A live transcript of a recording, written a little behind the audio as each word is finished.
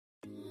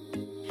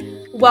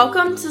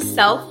Welcome to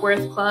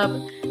Self-Worth Club,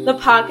 the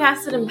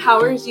podcast that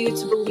empowers you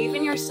to believe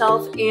in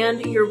yourself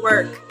and your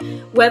work.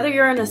 Whether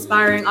you're an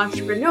aspiring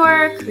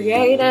entrepreneur,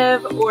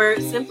 creative, or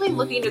simply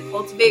looking to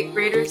cultivate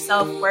greater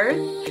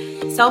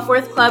self-worth,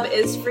 Self-Worth Club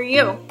is for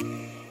you.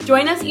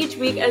 Join us each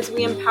week as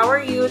we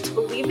empower you to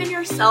believe in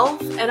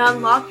yourself and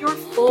unlock your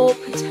full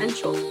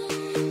potential.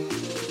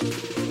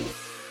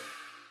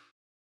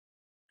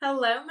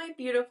 Hello, my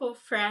beautiful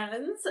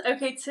friends.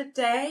 Okay,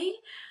 today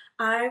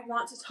I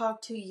want to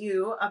talk to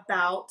you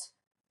about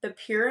the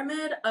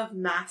pyramid of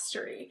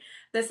mastery.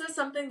 This is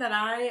something that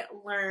I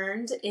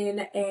learned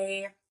in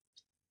a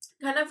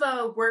kind of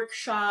a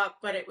workshop,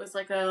 but it was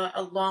like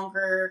a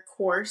longer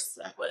course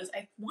that was,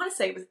 I want to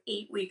say it was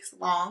 8 weeks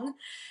long.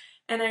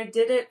 And I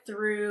did it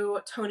through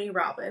Tony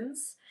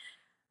Robbins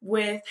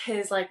with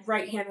his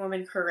right-hand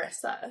woman,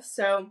 Carissa.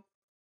 So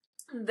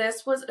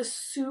this was a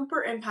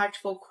super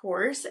impactful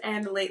course,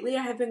 and lately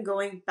I have been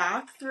going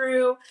back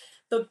through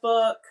the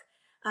book,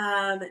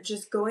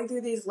 just going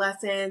through these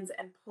lessons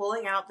and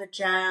pulling out the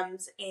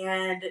gems,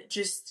 and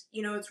just,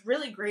 it's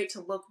really great to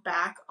look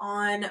back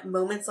on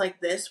moments like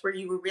this where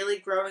you were really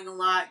growing a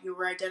lot, you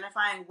were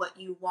identifying what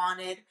you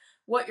wanted,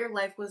 what your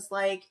life was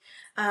like.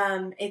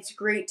 It's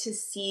great to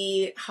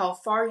see how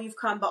far you've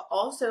come, but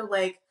also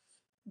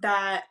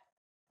that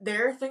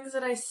there are things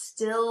that I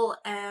still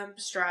am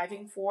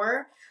striving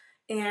for.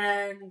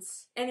 And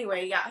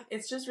anyway, yeah,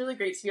 it's just really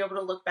great to be able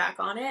to look back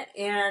on it.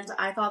 And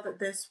I thought that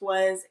this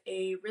was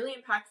a really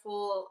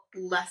impactful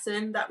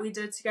lesson that we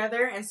did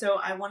together. And so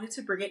I wanted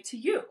to bring it to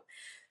you.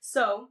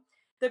 So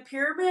the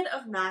pyramid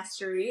of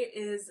mastery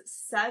is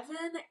 7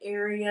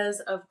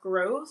 areas of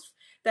growth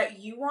that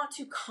you want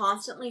to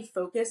constantly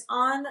focus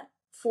on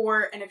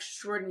for an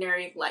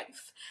extraordinary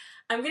life.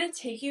 I'm going to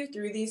take you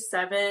through these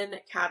 7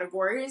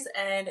 categories,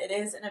 and it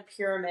is in a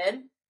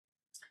pyramid.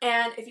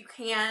 And if you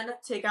can,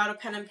 take out a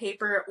pen and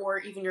paper or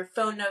even your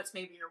phone notes,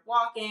 maybe you're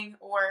walking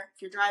or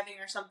if you're driving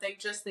or something,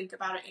 just think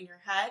about it in your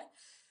head.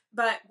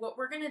 But what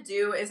we're going to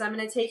do is I'm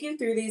going to take you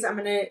through these. I'm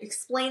going to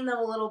explain them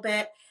a little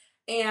bit,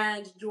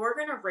 and you're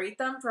going to rate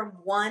them from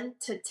 1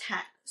 to 10.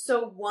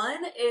 So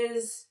 1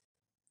 is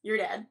you're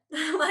dead,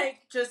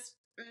 just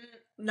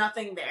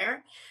nothing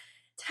there.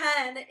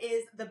 10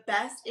 is the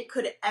best it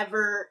could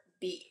ever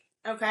be,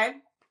 okay?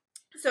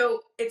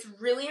 So it's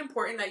really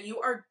important that you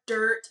are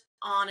dirt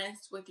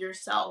honest with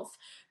yourself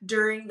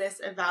during this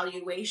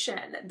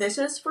evaluation. This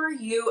is for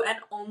you and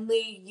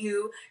only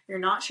you. You're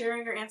not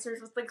sharing your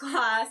answers with the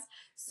class.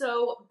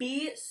 So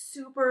be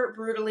super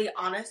brutally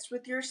honest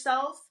with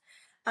yourself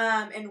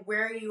and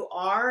where you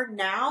are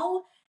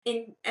now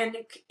in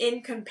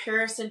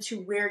comparison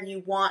to where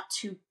you want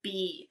to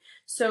be.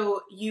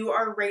 So you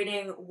are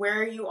rating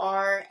where you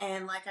are,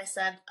 and like I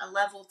said, a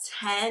level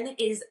 10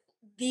 is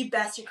the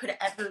best it could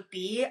ever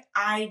be,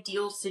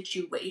 ideal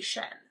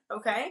situation,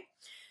 okay?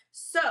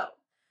 So,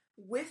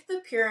 with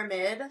the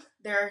pyramid,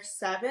 there are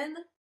 7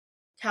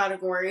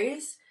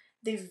 categories.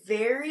 The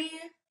very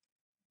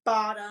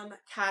bottom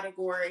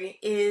category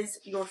is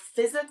your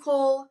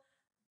physical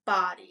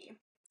body.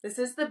 This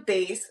is the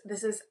base.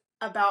 This is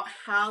about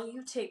how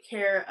you take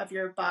care of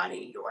your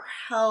body, your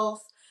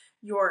health,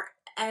 your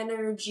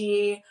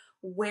energy.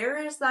 Where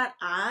is that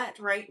at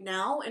right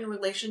now in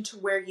relation to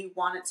where you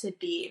want it to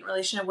be, in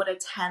relation to what a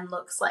 10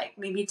 looks like?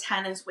 Maybe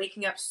 10 is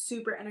waking up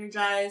super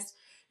energized.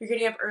 You're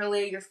getting up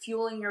early. You're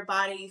fueling your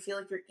body. You feel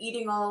like you're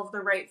eating all of the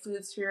right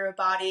foods for your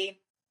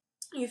body.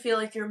 You feel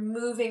like you're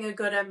moving a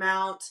good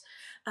amount.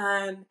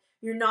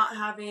 You're not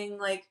having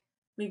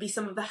maybe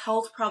some of the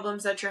health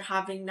problems that you're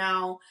having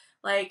now.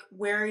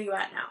 Where are you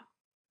at now?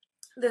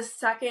 The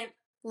second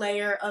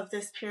layer of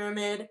this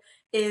pyramid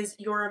is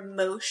your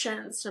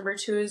emotions. Number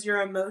 2 is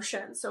your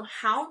emotions. So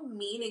how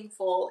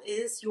meaningful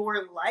is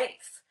your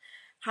life?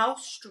 How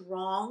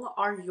strong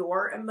are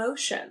your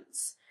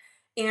emotions?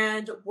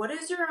 And what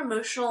is your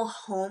emotional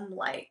home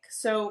like?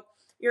 So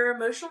your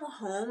emotional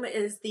home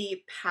is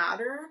the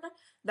pattern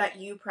that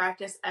you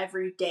practice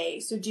every day.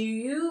 So do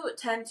you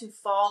tend to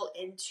fall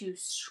into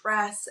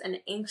stress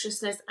and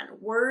anxiousness and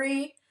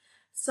worry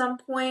some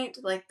point?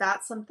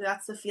 That's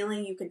the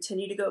feeling you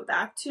continue to go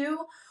back to?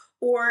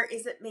 Or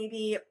is it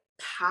maybe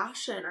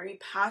passion? Are you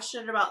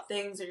passionate about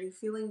things? Are you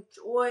feeling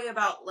joy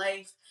about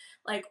life?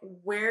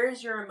 Where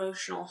is your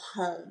emotional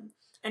home?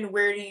 And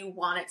where do you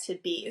want it to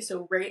be?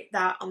 So rate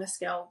that on the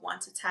scale of 1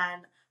 to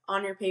 10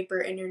 on your paper,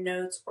 in your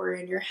notes, or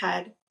in your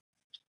head.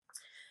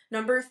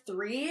 Number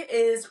 3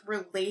 is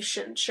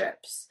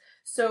relationships.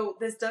 So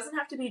this doesn't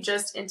have to be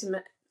just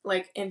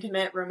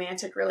intimate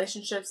romantic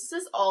relationships.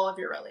 This is all of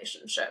your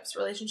relationships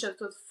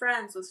with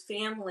friends, with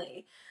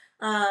family.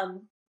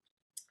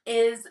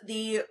 Is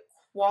the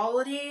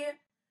quality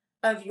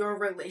of your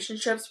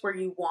relationships where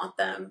you want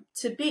them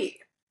to be,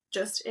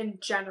 just in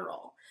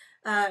general.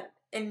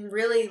 And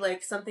really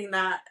something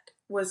that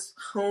was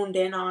honed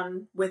in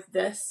on with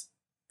this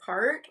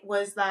part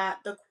was that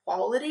the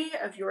quality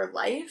of your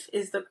life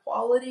is the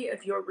quality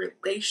of your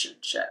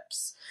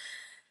relationships.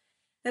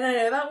 And I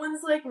know that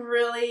one's like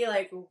really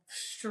like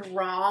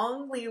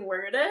strongly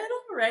worded,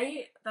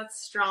 right?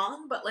 That's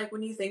strong, but like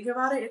when you think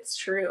about it, it's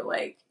true.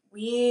 Like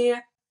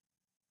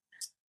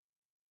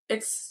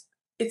it's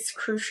it's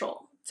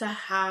crucial to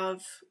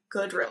have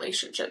good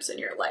relationships in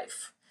your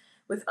life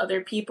with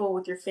other people,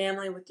 with your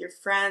family, with your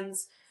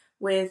friends,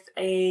 with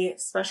a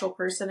special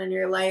person in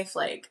your life.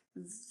 Like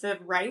the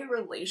right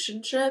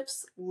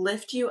relationships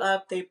lift you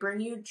up, they bring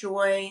you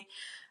joy,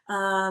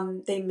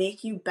 they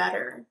make you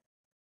better.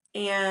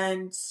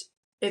 And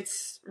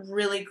it's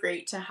really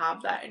great to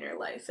have that in your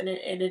life. And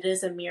it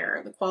is a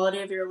mirror. The quality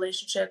of your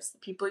relationships, the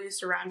people you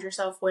surround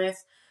yourself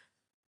with,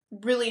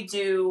 really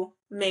do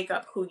make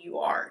up who you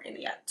are in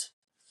the end.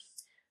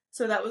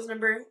 So that was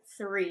number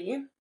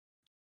 3.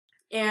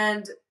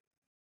 And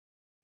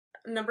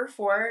number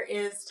 4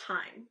 is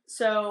time.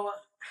 So,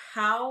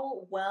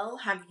 how well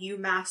have you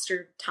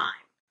mastered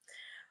time?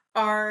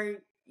 Are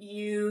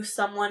you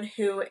someone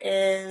who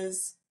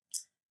is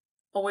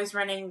always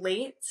running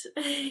late?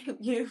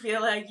 You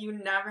feel like you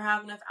never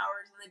have enough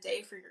hours in the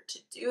day for your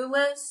to-do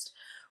list?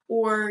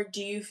 Or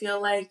do you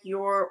feel like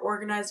you're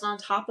organized on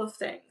top of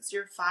things?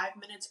 You're 5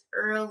 minutes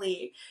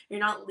early. You're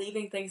not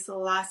leaving things to the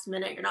last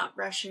minute. You're not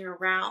rushing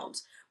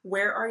around.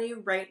 Where are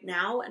you right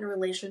now in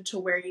relation to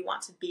where you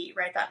want to be?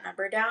 Write that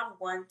number down,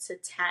 1 to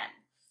 10.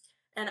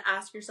 And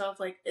ask yourself,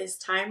 like, is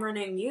time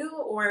running you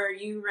or are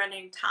you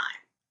running time?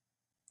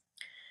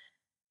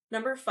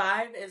 Number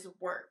 5 is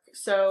work.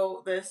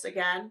 So this,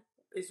 again,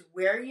 is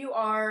where you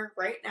are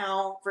right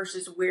now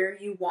versus where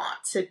you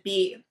want to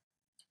be.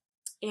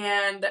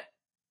 And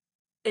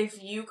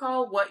if you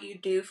call what you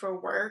do for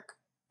work,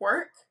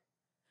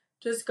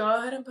 just go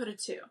ahead and put a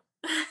 2.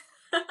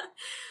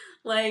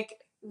 Like,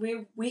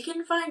 we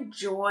can find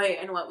joy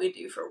in what we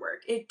do for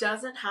work. It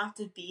doesn't have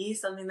to be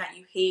something that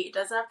you hate. It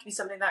doesn't have to be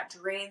something that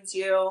drains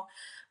you.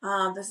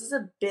 This is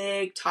a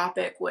big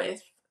topic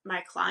with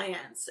my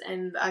clients,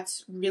 and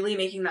that's really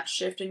making that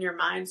shift in your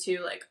mind to,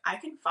 like, I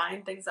can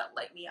find things that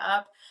light me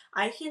up.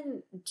 I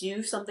can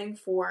do something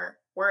for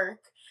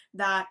work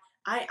that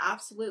I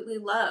absolutely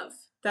love,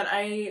 that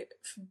I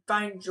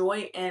find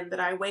joy in, that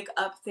I wake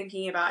up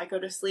thinking about, I go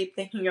to sleep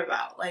thinking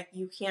about. Like,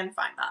 you can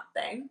find that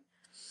thing.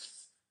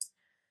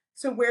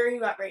 So where are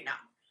you at right now?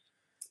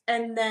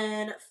 And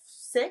then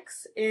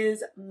 6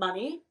 is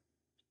money.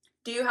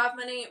 Do you have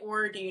money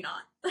or do you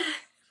not?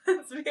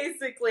 That's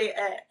basically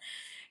it.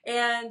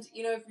 And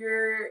if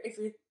you're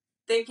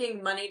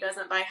thinking money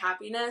doesn't buy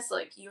happiness,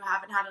 like, you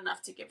haven't had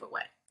enough to give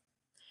away.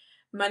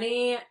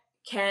 Money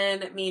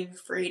can mean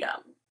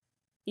freedom.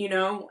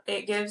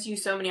 It gives you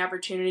so many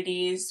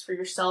opportunities for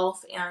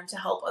yourself and to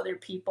help other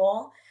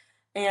people.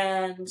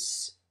 And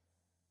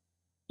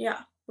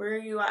yeah, where are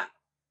you at?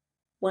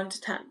 1 to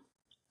 10.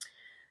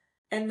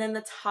 And then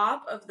the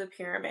top of the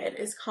pyramid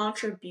is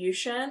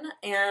contribution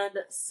and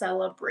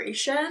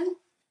celebration.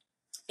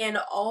 And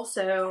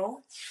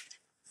also,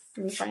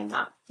 let me find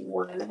that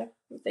word that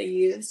they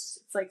use.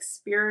 It's like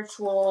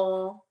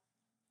spiritual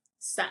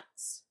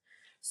sense.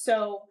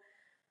 So,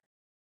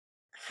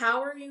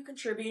 how are you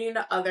contributing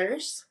to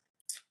others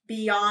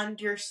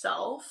beyond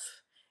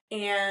yourself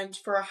and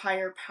for a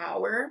higher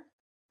power?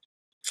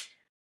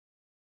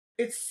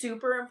 It's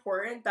super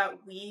important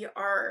that we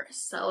are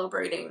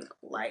celebrating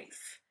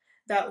life,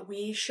 that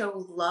we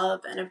show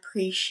love and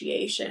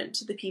appreciation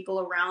to the people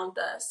around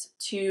us,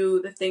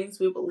 to the things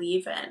we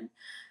believe in.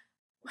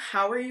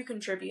 How are you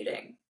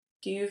contributing?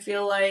 Do you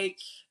feel like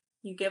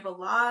you give a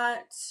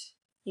lot?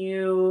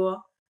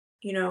 You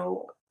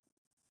know,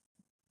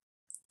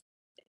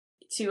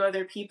 to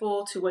other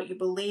people, to what you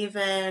believe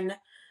in?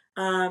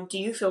 Do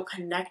you feel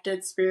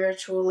connected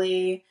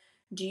spiritually?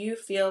 Do you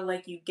feel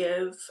like you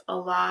give a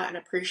lot and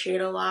appreciate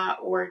a lot,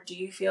 or do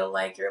you feel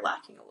like you're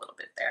lacking a little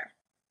bit there?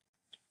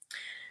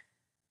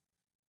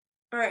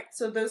 All right,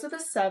 so those are the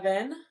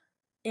 7,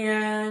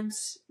 and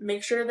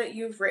make sure that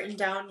you've written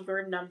down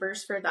your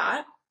numbers for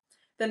that.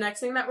 The next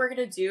thing that we're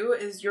going to do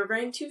is you're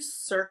going to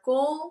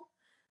circle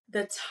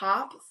the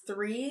top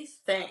 3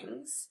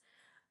 things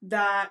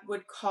that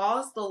would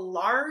cause the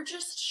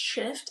largest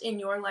shift in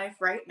your life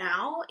right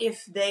now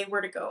if they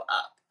were to go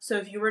up. So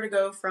if you were to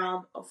go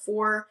from a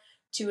 4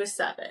 to a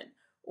 7,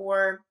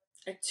 or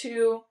a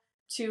 2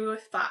 to a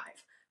 5,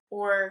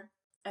 or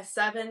a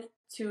 7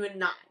 to a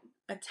 9,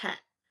 a 10,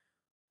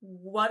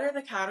 what are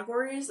the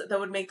categories that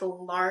would make the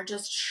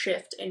largest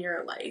shift in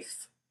your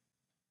life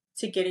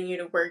to getting you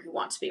to where you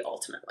want to be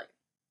ultimately?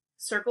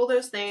 Circle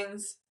those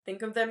things,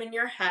 think of them in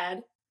your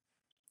head,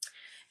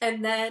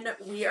 and then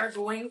we are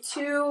going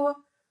to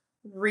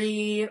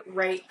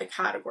rewrite the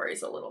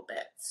categories a little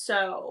bit.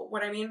 So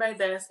what I mean by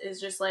this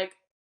is just like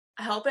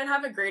help and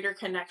have a greater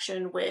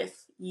connection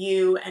with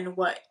you and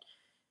what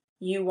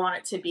you want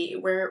it to be,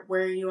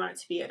 where you want it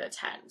to be at a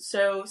 10.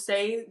 So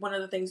say one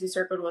of the things we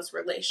circled was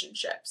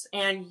relationships,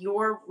 and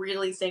you're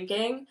really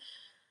thinking,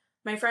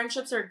 my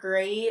friendships are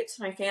great,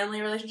 my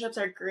family relationships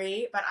are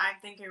great, but I'm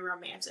thinking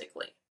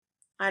romantically.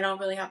 I don't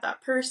really have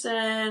that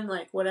person,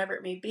 like whatever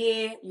it may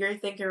be. You're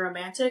thinking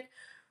romantic.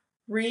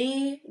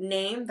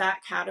 Rename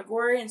that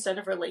category. Instead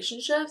of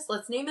relationships,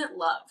 let's name it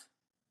love.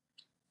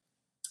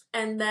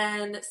 And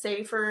then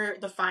say for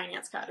the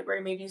finance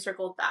category, maybe you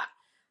circled that.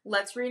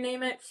 Let's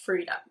rename it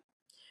freedom.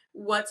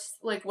 What's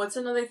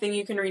another thing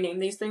you can rename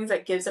these things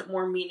that gives it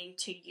more meaning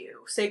to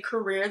you? Say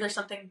career, there's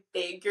something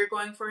big you're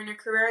going for in your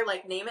career,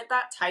 like name it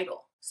that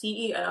title,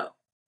 CEO.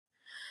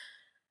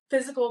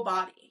 Physical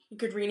body, you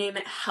could rename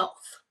it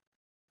health.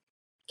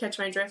 Catch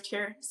my drift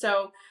here?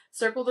 So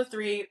circle the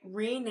 3,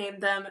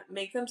 rename them,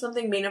 make them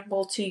something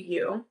meaningful to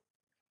you.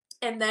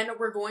 And then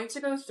we're going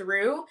to go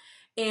through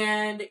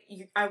and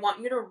I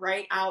want you to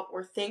write out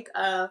or think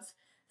of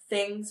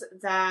things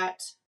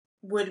that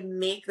would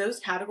make those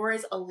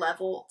categories a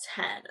level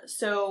 10.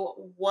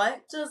 So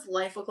what does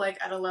life look like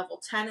at a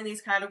level 10 in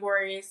these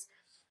categories?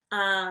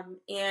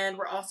 And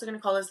we're also going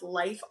to call this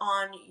life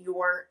on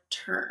your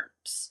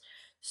terms.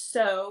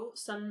 So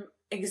some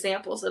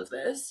examples of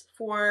this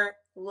for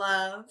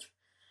love,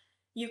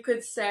 you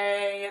could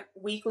say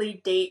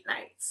weekly date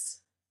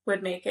nights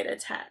would make it a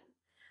 10.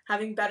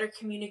 Having better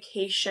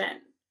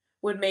communication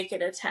would make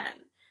it a 10.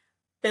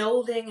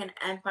 Building an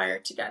empire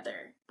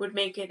together would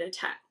make it a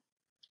 10.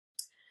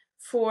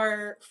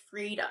 For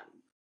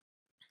freedom,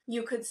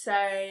 you could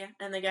say,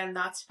 and again,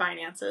 that's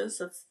finances.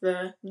 That's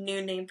the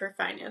new name for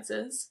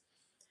finances.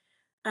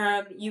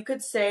 You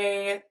could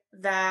say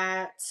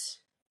that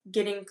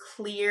getting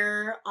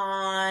clear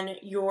on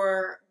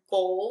your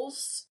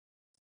goals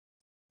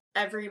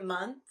every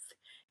month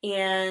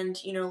and,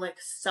 like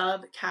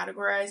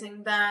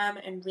subcategorizing them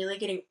and really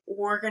getting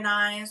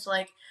organized,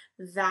 like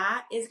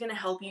that is going to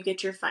help you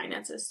get your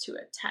finances to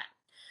a 10.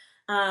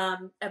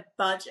 A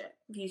budget,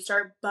 if you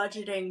start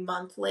budgeting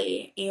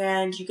monthly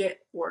and you get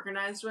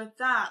organized with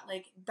that,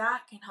 like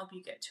that can help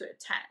you get to a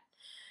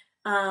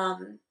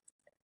 10.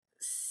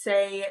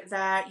 Say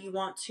that you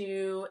want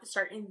to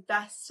start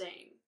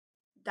investing.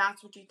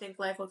 That's what you think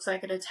life looks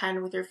like at a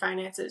 10 with your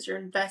finances. You're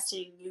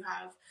investing, you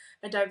have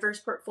a diverse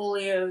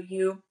portfolio,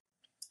 you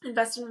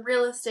invest in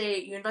real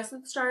estate, you invest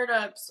in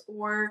startups,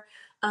 or,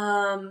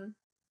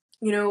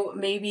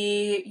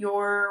 maybe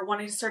you're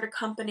wanting to start a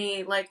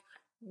company. Like,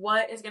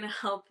 what is going to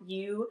help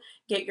you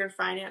get your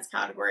finance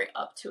category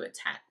up to a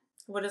 10?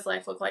 What does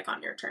life look like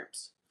on your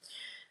terms?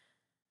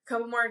 A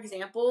couple more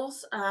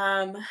examples.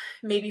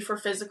 Maybe for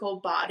physical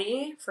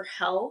body, for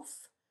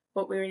health,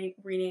 what we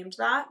renamed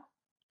that.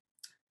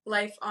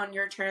 Life on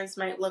your terms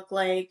might look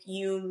like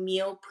you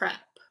meal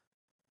prep.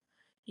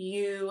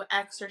 You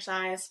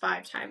exercise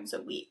 5 times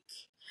a week.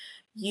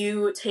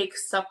 You take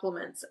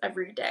supplements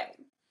every day.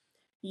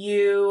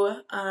 You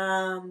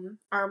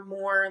are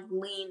more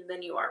lean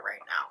than you are right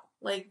now.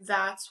 Like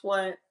that's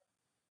what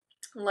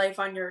life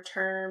on your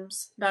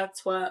terms,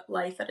 that's what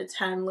life at a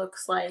 10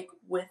 looks like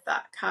with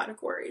that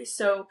category.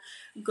 So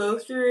go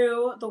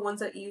through the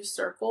ones that you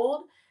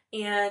circled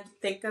and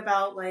think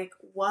about like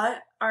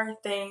what are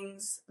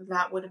things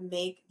that would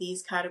make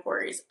these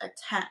categories a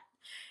 10.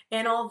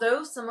 And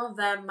although some of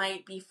them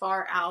might be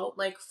far out,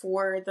 like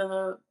for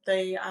the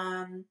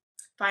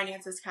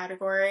finances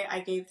category, I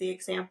gave the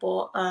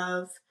example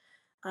of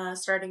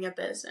starting a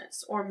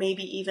business, or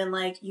maybe even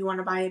like you want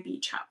to buy a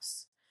beach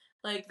house.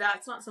 Like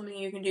that's not something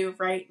you can do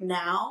right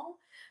now,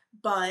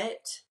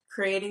 but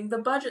creating the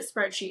budget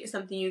spreadsheet is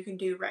something you can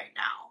do right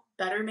now.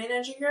 Better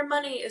managing your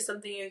money is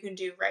something you can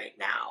do right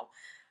now.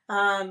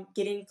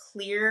 Getting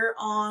clear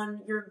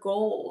on your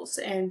goals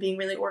and being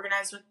really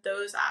organized with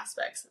those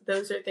aspects.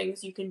 Those are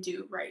things you can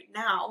do right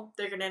now.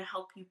 They're going to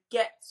help you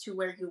get to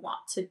where you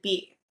want to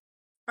be.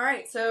 All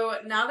right, so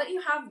now that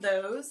you have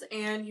those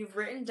and you've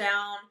written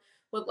down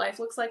what life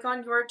looks like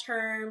on your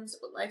terms,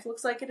 what life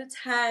looks like at a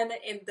 10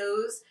 in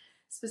those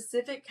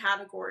specific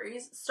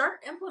categories, start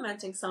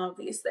implementing some of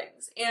these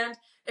things. And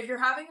if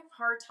you're having a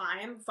hard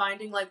time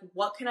finding like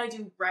what can I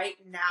do right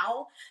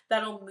now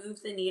that'll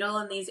move the needle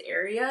in these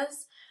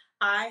areas,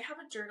 I have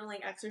a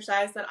journaling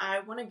exercise that I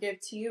want to give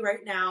to you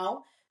right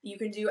now. You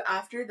can do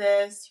after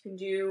this, you can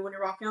do when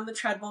you're walking on the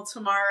treadmill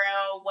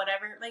tomorrow,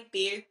 whatever it might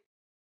be.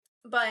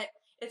 But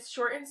it's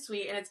short and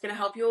sweet, and it's going to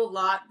help you a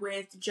lot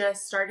with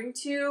just starting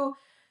to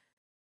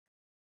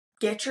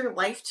get your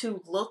life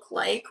to look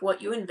like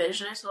what you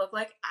envision it to look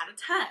like at a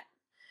 10.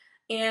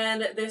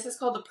 And this is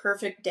called the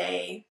perfect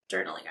day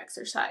journaling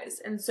exercise.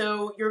 And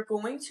so you're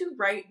going to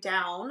write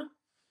down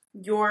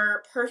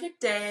your perfect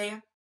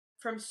day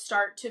from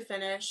start to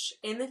finish.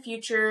 In the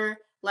future,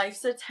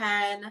 life's a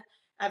 10,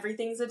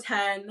 everything's a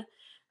 10.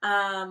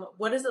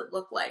 What does it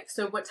look like?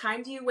 So what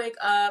time do you wake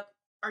up?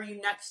 Are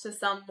you next to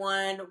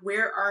someone?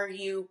 Where are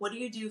you? What do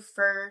you do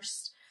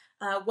first?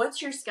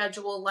 What's your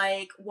schedule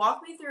like?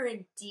 Walk me through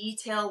in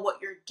detail what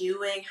you're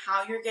doing,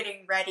 how you're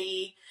getting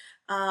ready,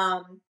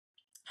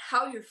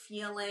 how you're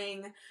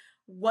feeling.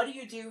 What do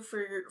you do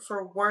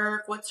for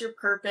work? What's your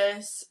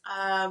purpose?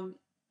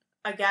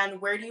 Again,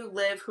 where do you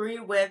live? Who are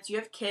you with? Do you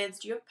have kids?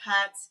 Do you have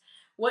pets?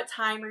 What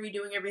time are you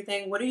doing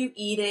everything? What are you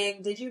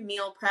eating? Did you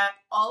meal prep?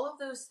 All of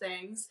those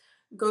things.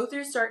 Go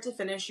through start to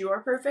finish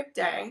your perfect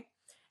day.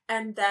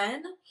 And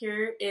then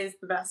here is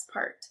the best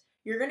part.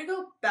 You're going to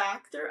go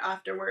back through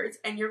afterwards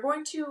and you're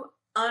going to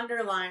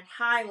underline,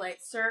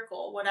 highlight,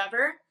 circle,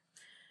 whatever,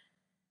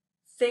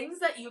 things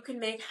that you can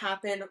make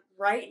happen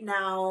right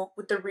now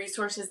with the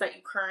resources that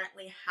you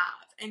currently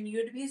have. And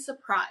you'd be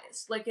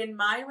surprised. Like in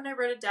mine, when I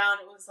wrote it down,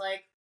 it was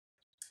like,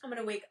 I'm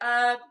going to wake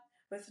up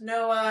with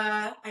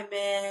Noah. I'm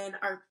in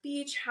our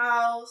beach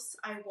house.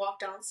 I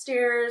walk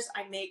downstairs.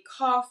 I make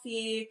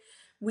coffee.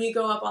 We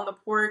go up on the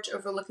porch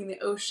overlooking the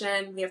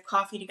ocean. We have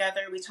coffee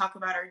together. We talk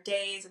about our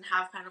days and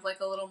have kind of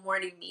like a little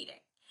morning meeting.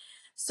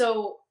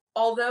 So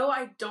although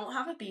I don't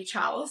have a beach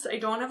house, I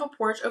don't have a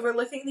porch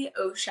overlooking the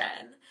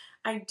ocean,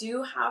 I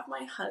do have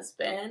my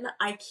husband.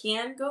 I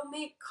can go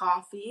make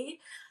coffee.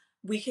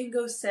 We can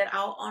go sit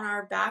out on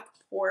our back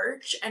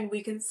porch and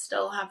we can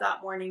still have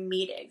that morning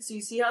meeting. So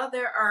you see how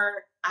there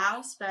are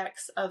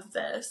aspects of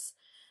this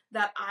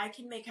that I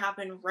can make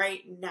happen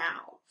right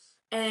now.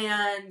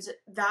 And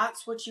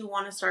that's what you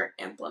want to start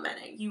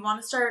implementing. You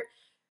want to start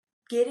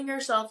getting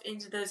yourself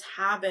into those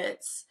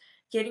habits,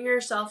 getting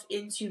yourself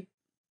into,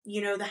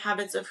 the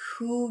habits of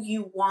who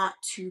you want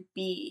to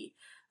be,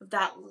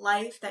 that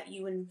life that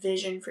you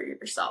envision for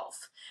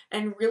yourself,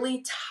 and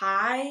really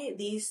tie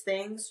these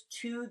things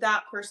to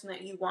that person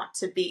that you want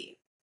to be.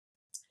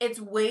 It's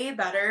way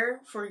better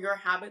for your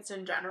habits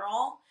in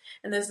general,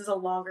 and this is a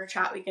longer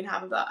chat we can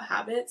have about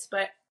habits,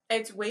 but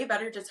it's way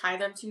better to tie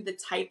them to the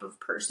type of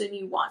person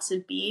you want to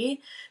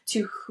be,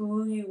 to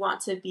who you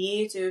want to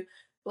be, to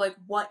like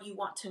what you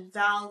want to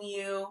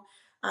value,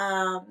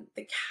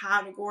 the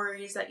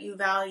categories that you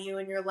value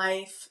in your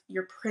life,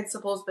 your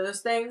principles,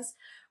 those things,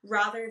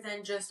 rather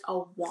than just a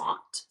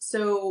want.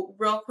 So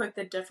real quick,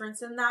 the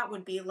difference in that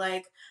would be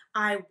like,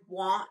 I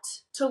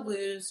want to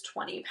lose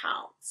 20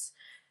 pounds.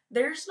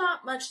 There's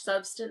not much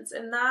substance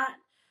in that.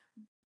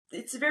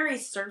 It's very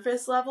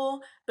surface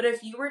level, but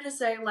if you were to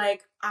say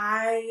like,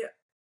 I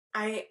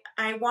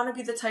want to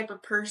be the type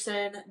of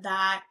person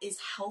that is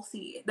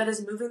healthy, that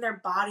is moving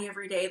their body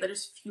every day, that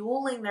is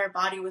fueling their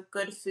body with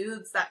good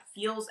foods, that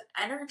feels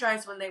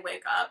energized when they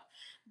wake up,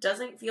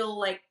 doesn't feel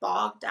like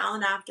bogged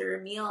down after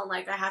a meal and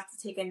like I have to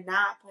take a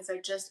nap because I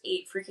just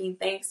ate freaking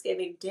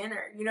Thanksgiving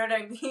dinner. You know what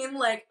I mean?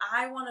 Like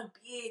I want to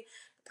be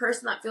the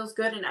person that feels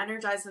good and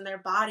energized in their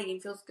body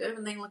and feels good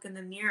when they look in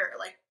the mirror.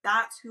 Like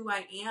that's who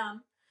I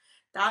am.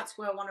 That's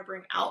who I want to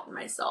bring out in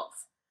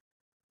myself.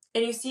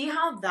 And you see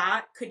how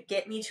that could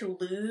get me to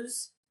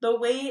lose the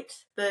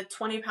weight, the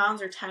 20 pounds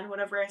or 10,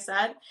 whatever I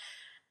said.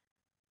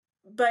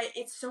 But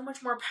it's so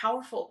much more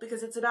powerful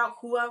because it's about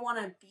who I want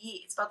to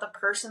be. It's about the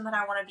person that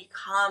I want to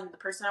become, the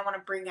person I want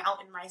to bring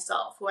out in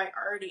myself, who I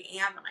already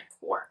am at my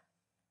core.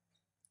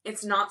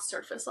 It's not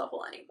surface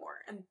level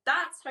anymore. And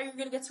that's how you're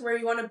going to get to where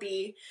you want to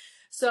be.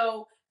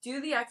 So do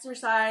the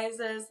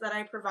exercises that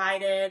I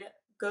provided.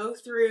 Go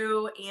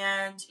through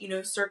and,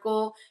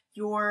 circle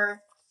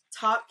your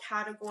top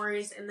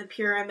categories in the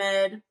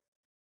pyramid.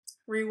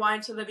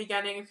 Rewind to the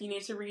beginning if you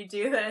need to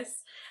redo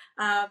this,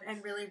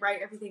 and really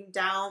write everything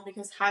down,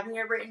 because having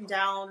it written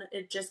down,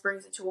 it just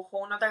brings it to a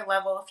whole nother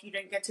level if you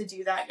didn't get to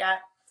do that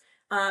yet.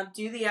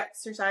 Do the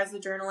exercise, the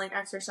journaling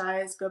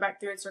exercise, go back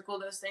through and circle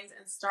those things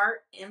and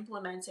start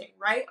implementing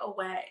right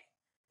away.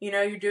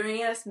 You're doing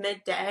this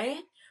midday.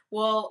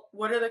 Well,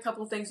 what are the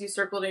couple things you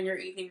circled in your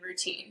evening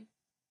routine?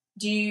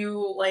 Do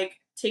you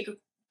take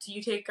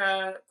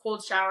a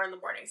cold shower in the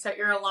morning? Set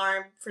your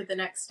alarm for the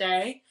next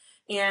day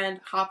and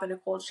hop in a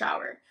cold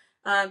shower.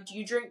 Do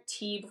you drink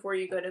tea before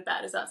you go to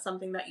bed? Is that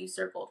something that you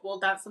circled? Well,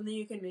 that's something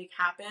you can make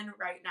happen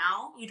right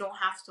now. You don't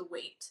have to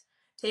wait.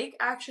 Take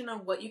action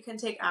on what you can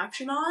take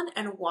action on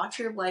and watch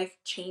your life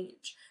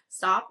change.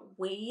 Stop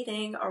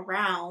waiting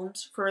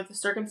around for the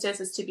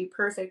circumstances to be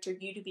perfect or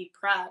you to be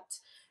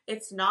prepped.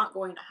 It's not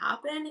going to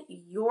happen.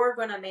 You're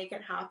going to make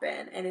it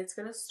happen, and it's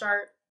going to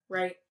start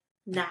right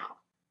now.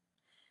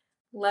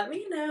 Let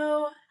me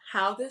know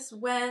how this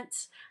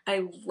went.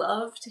 I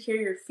love to hear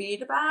your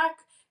feedback.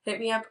 Hit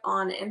me up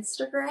on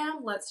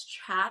Instagram. Let's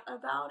chat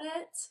about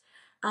it.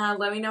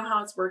 Let me know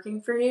how it's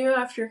working for you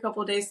after a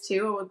couple of days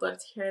too. I would love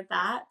to hear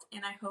that.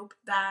 And I hope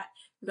that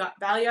you got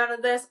value out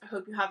of this. I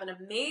hope you have an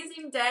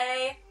amazing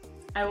day.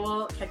 I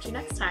will catch you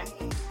next time.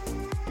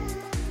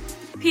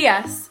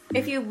 P.S.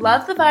 If you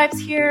love the vibes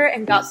here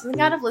and got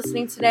something out of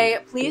listening today,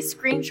 please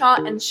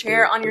screenshot and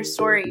share on your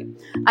story.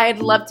 I'd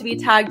love to be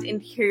tagged and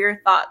hear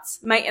your thoughts.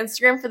 My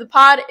Instagram for the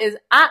pod is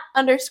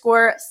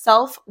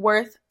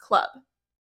 @_selfworthclub.